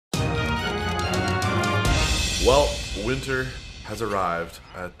Well, winter has arrived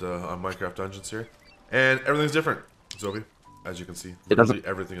at on Minecraft Dungeons here, and everything's different, Zoby. As you can see, literally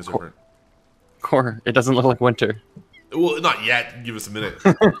everything is different. Core, it doesn't look like winter. Well, not yet. Give us a minute.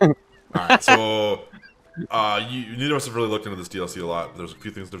 Alright, so neither of us have really looked into this DLC a lot. There's a few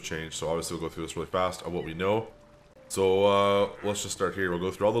things that have changed, so obviously we'll go through this really fast on what we know. So let's just start here. We'll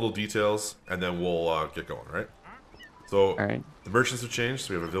go through all the little details, and then we'll get going, right? So the merchants have changed,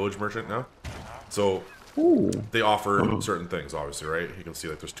 so we have a village merchant now. So they offer certain things, obviously, right? You can see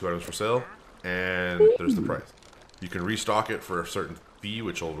like there's 2 items for sale, and there's the price. You can restock it for a certain fee,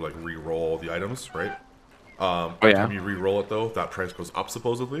 which will like re-roll the items, right? Every time you re-roll it, though, that price goes up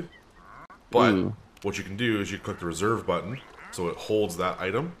supposedly. But what you can do is you click the reserve button, so it holds that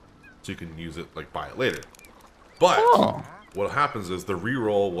item, so you can use it, like buy it later. But what happens is the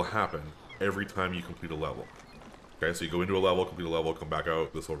re-roll will happen every time you complete a level. Okay, so you go into a level, complete a level, come back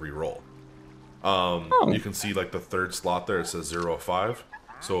out, this will re-roll. You can see like the 3rd slot there, it says 0 of 5.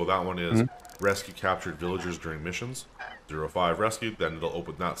 So that one is rescue captured villagers during missions. 0 of 5 rescued, then it'll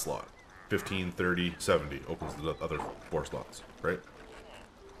open that slot. 15, 30, 70 opens the other 4 slots, right?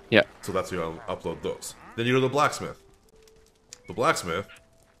 Yeah. So that's how you upload those. Then you go to the blacksmith. The blacksmith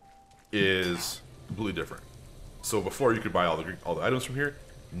is completely different. So before you could buy all the items from here.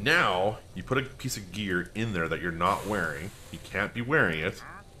 Now you put a piece of gear in there that you're not wearing. You can't be wearing it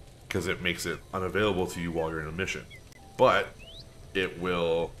because it makes it unavailable to you while you're in a mission. But it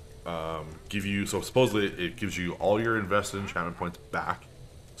will give you, so supposedly it gives you all your invested enchantment points back,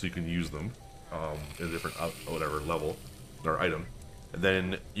 so you can use them in a different whatever level or item. And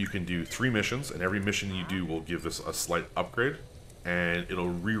then you can do 3 missions, and every mission you do will give this a slight upgrade, and it'll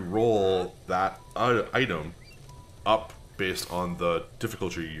re-roll that item up based on the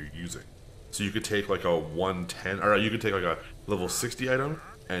difficulty you're using. So you could take like a 110, or you could take like a level 60 item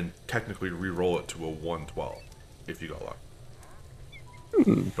and technically re-roll it to a 112 if you got luck.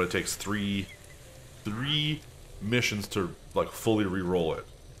 But it takes three missions to like fully re-roll it,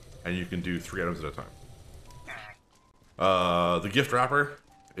 and you can do 3 items at a time. The gift wrapper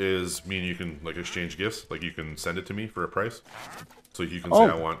is mean you can like exchange gifts, like you can send it to me for a price. So you can say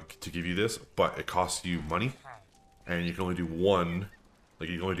I want to give you this, but it costs you money, and you can only do 1. Like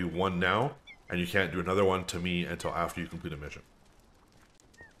you can only do 1 now, and you can't do another one to me until after you complete a mission.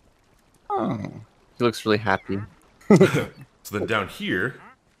 Oh, he looks really happy. So then down here,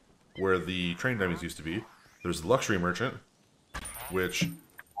 where the train diamonds used to be, there's the luxury merchant, which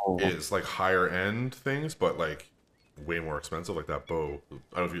is like higher end things, but like way more expensive. Like that bow,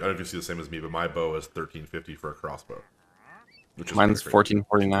 I don't know if you see the same as me, but my bow is $13.50 for a crossbow. Which is mine's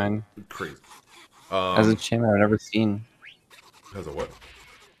 $14.49. Crazy. Has an enchantment I've never seen. Has a what?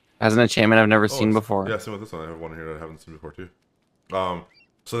 Has an enchantment I've never seen before. Yeah, same with this one. I have one here that I haven't seen before too.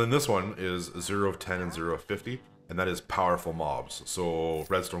 So then this one is 0 of 10 and 0 of 50, and that is powerful mobs. So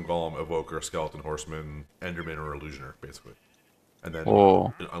redstone golem, evoker, skeleton horseman, enderman, or illusioner, basically. And then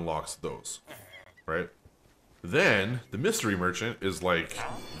it unlocks those, right? Then the mystery merchant is like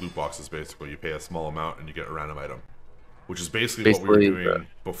loot boxes, basically. You pay a small amount and you get a random item, which is basically what we were doing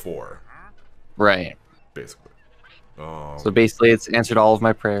before. Right. Basically. So basically, it's answered all of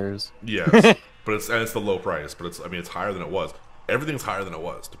my prayers. Yes, but it's the low price, but it's higher than it was. Everything's higher than it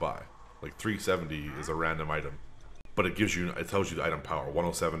was to buy. Like 370 is a random item, but it tells you the item power.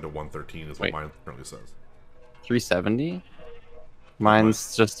 107 to 113 is what mine currently says. 370?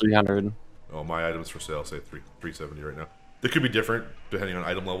 Mine's just 300. Oh, my items for sale say 370 right now. They could be different depending on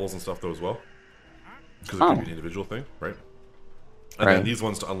item levels and stuff though as well, because it could be an individual thing, right? And then these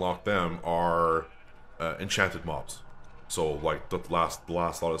ones to unlock them are enchanted mobs. So like the last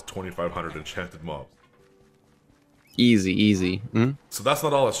lot is 2,500 enchanted mobs. Easy. So that's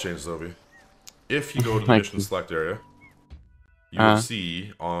not all that's changed, Zoby. If you go to the mission select area, you will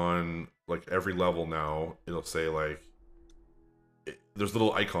see on like every level now, it'll say like there's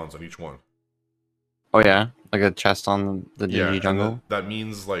little icons on each one. Oh yeah, like a chest on the DG jungle. That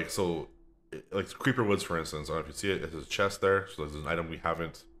means like like Creeper Woods, for instance. I don't know if you see it. There's a chest there, so there's an item we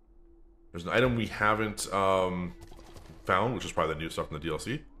haven't. There's an item we haven't found, which is probably the new stuff in the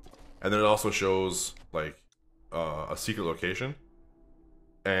DLC, and then it also shows like a secret location,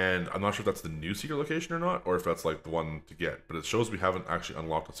 and I'm not sure if that's the new secret location or not, or if that's like the one to get. But it shows we haven't actually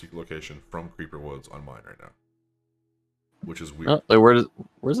unlocked a secret location from Creeper Woods on mine right now, which is weird.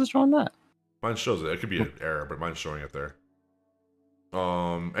 Where's it showing that? Mine shows it. It could be an error, but mine's showing it there.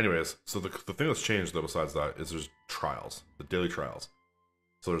 Anyways, so the thing that's changed though besides that is there's trials, the daily trials.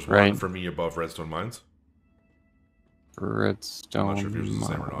 So there's one for me above redstone mines. Redstone. I'm not sure if yours is the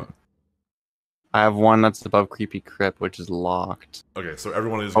same or not. I have one that's above creepy crypt, which is locked. Okay, so every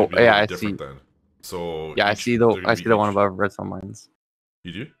one of these is going to be a little different then. So Yeah, I see the one each. above redstone mines.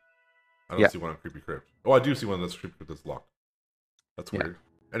 You do? I don't see one on Creepy Crypt. Oh, I do see one that's Creepy Crypt that's locked. That's weird.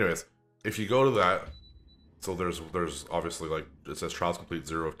 Anyways, if you go to that, so there's obviously like it says trials complete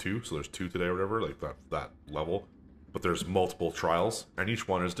 0 of 2, so there's 2 today or whatever, like that level. But there's multiple trials, and each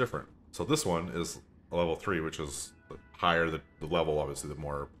one is different. So this one is a level 3, which is higher the level, obviously, the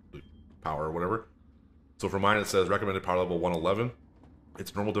more power or whatever. So for mine, it says recommended power level 111.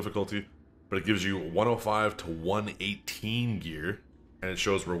 It's normal difficulty, but it gives you 105 to 118 gear, and it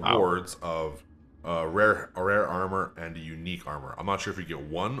shows rewards of rare armor and a unique armor. I'm not sure if you get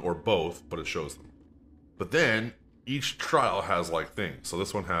one or both, but it shows them. But then each trial has like things. So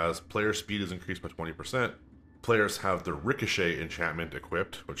this one has player speed is increased by 20%. Players have the ricochet enchantment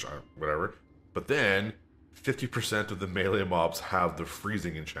equipped, which whatever. But then 50% of the melee mobs have the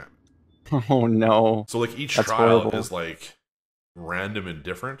freezing enchantment. Oh no. So like each trial is like random and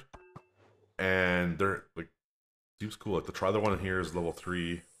different. And they're like seems cool. Like the trial one here is level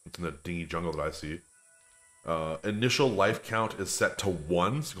 3. It's in the dingy jungle that I see. Initial life count is set to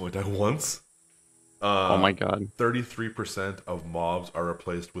 1, so you only die once. Oh my god. 33% of mobs are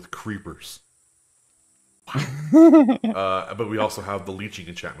replaced with creepers. But we also have the leeching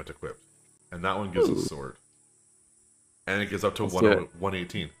enchantment equipped. And that one gives us a sword. And it gets up to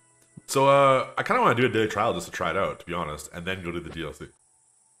 118. So I kind of want to do a daily trial just to try it out, to be honest, and then go to the DLC.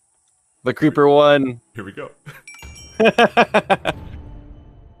 The creeper one. Here we go.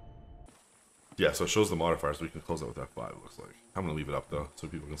 Yeah, so it shows the modifiers, so we can close out with F5, it looks like. I'm going to leave it up, though, so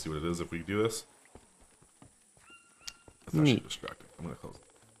people can see what it is if we do this. It's actually distracting. I'm going to close it.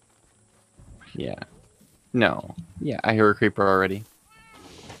 Yeah. No. Yeah, I hear a creeper already.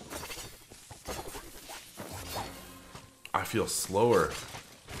 I feel slower.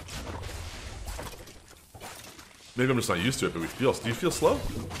 Maybe I'm just not used to it, but do you feel slow?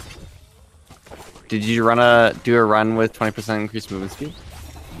 Did you do a run with 20% increased movement speed?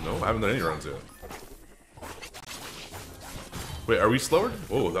 No, I haven't done any runs yet. Wait, are we slower?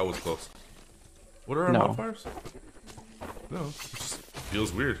 Oh, that was close. What are our modifiers? No, it just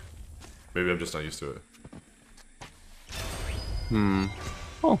feels weird. Maybe I'm just not used to it.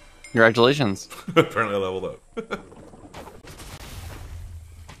 Oh, congratulations. Apparently I leveled up.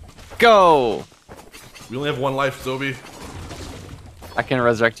 Go! We only have one life, Zoby. I can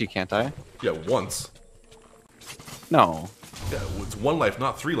resurrect you, can't I? Yeah, once. No. Yeah, it's one life,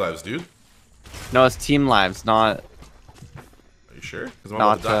 not 3 lives, dude. No, it's team lives, not... Are you sure? Because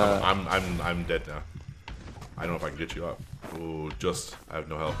I'm dead now. I don't know if I can get you up. Oh, I have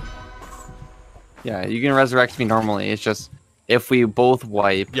no health. Yeah, you can resurrect me normally. It's just if we both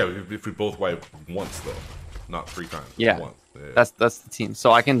wipe. Yeah, if we both wipe once though, not 3 times. Yeah, once. Yeah. That's the team.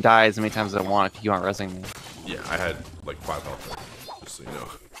 So I can die as many times as I want if you aren't resing me. Yeah, I had like 5 health, just so you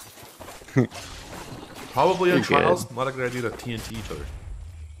know. Probably on trials, not a good idea to TNT each other.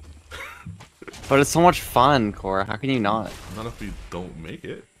 But it's so much fun, Cora. How can you not? Not if we don't make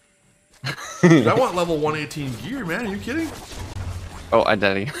it. Dude, I want level 118 gear, man. Are you kidding? Oh, I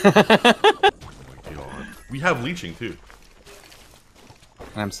did. Oh my god. We have leeching too.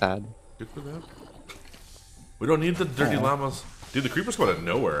 I'm sad. Good for them. We don't need the dirty llamas. Dude, the creepers come out of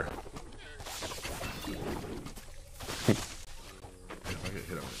nowhere. If I get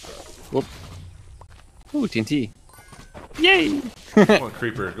hit, I'm gonna try. Whoop. Ooh, TNT. Yay! Come on,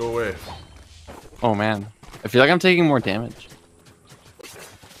 creeper, go away. Oh man. I feel like I'm taking more damage.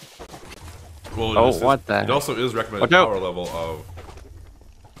 Well, what the heck? It also is recommended power level of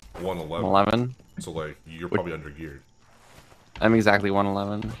 111. 11? So, like, you're probably under geared. I'm exactly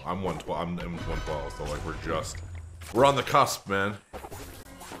 111. I'm 112. I'm 112, so, like, we're on the cusp, man.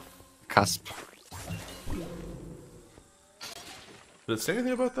 Cusp. Did it say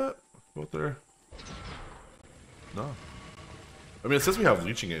anything about that? About there? No. I mean, it says we have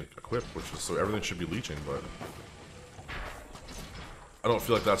leeching equipped, which is so everything should be leeching, but I don't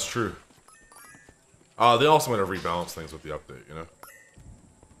feel like that's true. They also might have rebalanced things with the update, you know?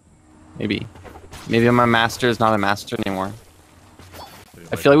 Maybe. Maybe my master is not a master anymore.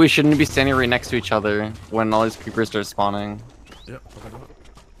 I feel like we shouldn't be standing right next to each other when all these creepers start spawning. Yep,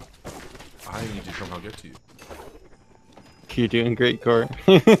 I need to somehow get to you. You're doing great, Core.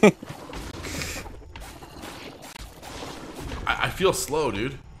 I feel slow,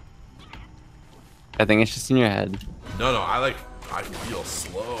 dude. I think it's just in your head. No, I feel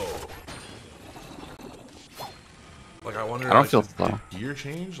slow. Like, I wonder, I don't feel slow. Did gear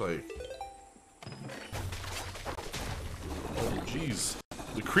change? Like, oh, jeez.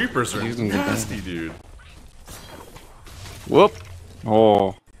 The creepers are nasty, dude. Whoop.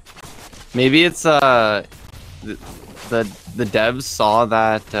 Oh. Maybe it's, the devs saw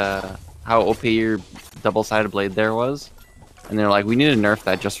that, how OP your double-sided blade there was, and they're like, we need to nerf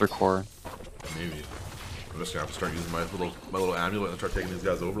that just for core. Maybe. I'm just gonna have to start using my little amulet and start taking these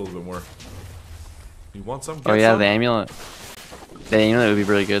guys over a little bit more. You want some? Oh yeah, some? the amulet. The amulet would be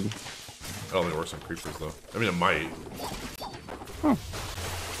really good. I don't think it works on creepers though. I mean, it might.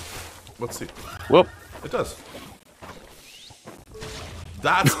 Let's see. Whoop. It does.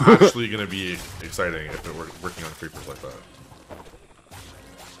 That's actually going to be exciting if it were working on creepers like that.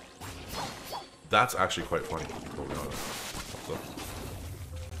 That's actually quite funny, to be totally honest. So.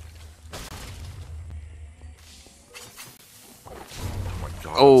 Oh my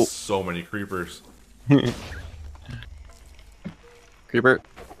god, oh. So many creepers. Creeper.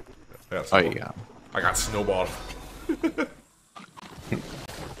 Yeah, oh, you got. I got snowballed.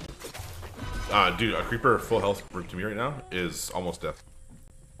 Dude, a creeper full health to me right now is almost death.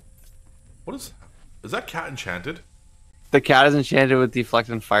 What is that cat enchanted? The cat is enchanted with deflect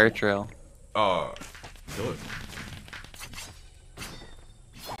and fire trail. Kill it.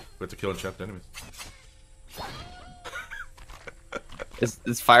 We have to kill enchanted enemies.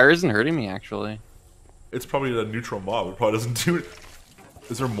 This fire isn't hurting me actually. It's probably a neutral mob. It probably doesn't do it.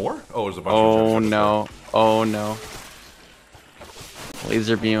 Is there more? Oh, there's a bunch. Oh no! Oh no!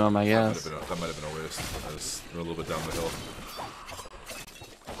 Laser beam him, I guess. That might have been a waste. I was a little bit down the hill.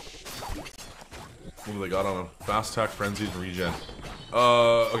 What do they got on them? Fast attack, frenzied, and regen.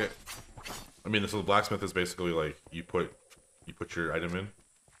 Okay. I mean, so the blacksmith is basically like you put your item in,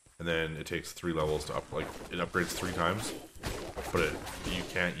 and then it takes 3 levels to up. Like it upgrades 3 times, but you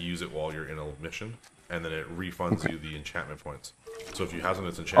can't use it while you're in a mission, and then it refunds you the enchantment points. So if you have something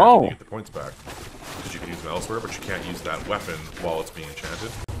that's enchanted, you get the points back because you can use them elsewhere, but you can't use that weapon while it's being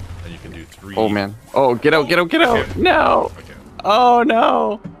enchanted, and you can do 3. Oh man! Oh, get out! Get out! Get out! No! I can't. Oh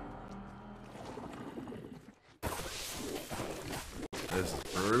no! This is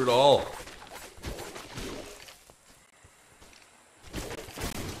brutal.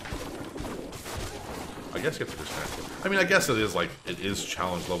 I guess you have to just. I mean, I guess it is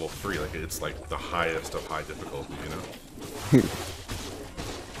challenge level 3. Like it's like the highest of high difficulty, you know.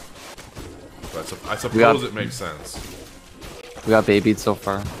 But I suppose it makes sense. We got babied so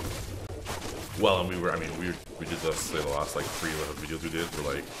far. Well, and we did this the last like 3 videos we did.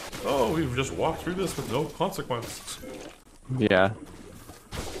 We're like, oh, we've just walked through this with no consequences. Yeah.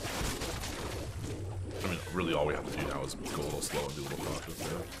 I mean, really, all we have to do now is go a little slow and do a little cautious.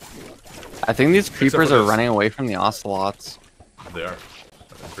 Yeah. I think these creepers are running away from the ocelots. They are.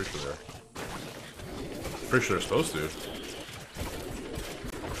 I'm pretty sure they are. Pretty sure they're supposed to.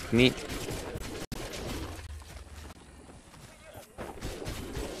 Neat.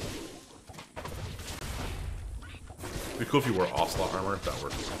 It'd be cool if you wore ocelot armor. If that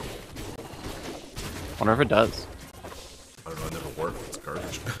works. Wonder if it does. I don't know. I never wore it. It's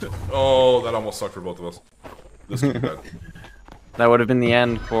garbage. Oh, that almost sucked for both of us. This could be bad. That would have been the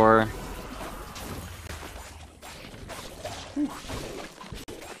end for.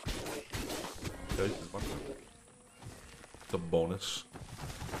 Okay, the bonus.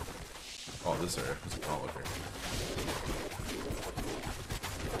 Oh, this area. Oh, okay.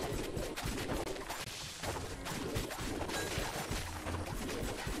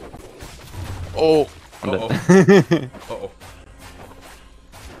 Oh. Uh-oh.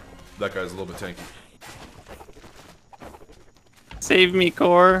 That guy's a little bit tanky. Save me,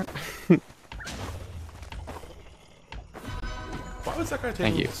 Core. Why was that guy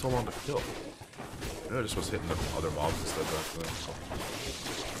taking so long to kill? Maybe I just was hitting the other mobs instead back then.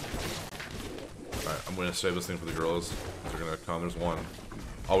 Alright, I'm gonna save this thing for the gorillas. They're gonna come. There's one.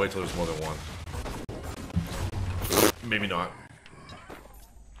 I'll wait till there's more than one. Maybe not.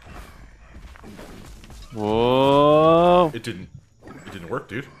 Whoa. It didn't work,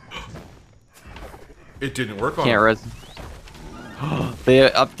 dude. It didn't work on Can't res. They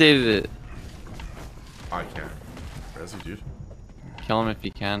updated it. I can't. Res you, dude. Kill him if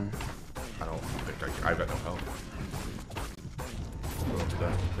you can. I don't think I've got no health. Go up to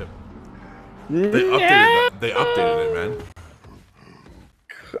that. Yep. They updated it, man.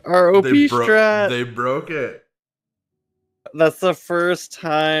 Our OP strat. They broke it. That's the first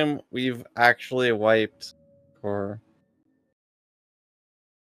time we've actually wiped Core.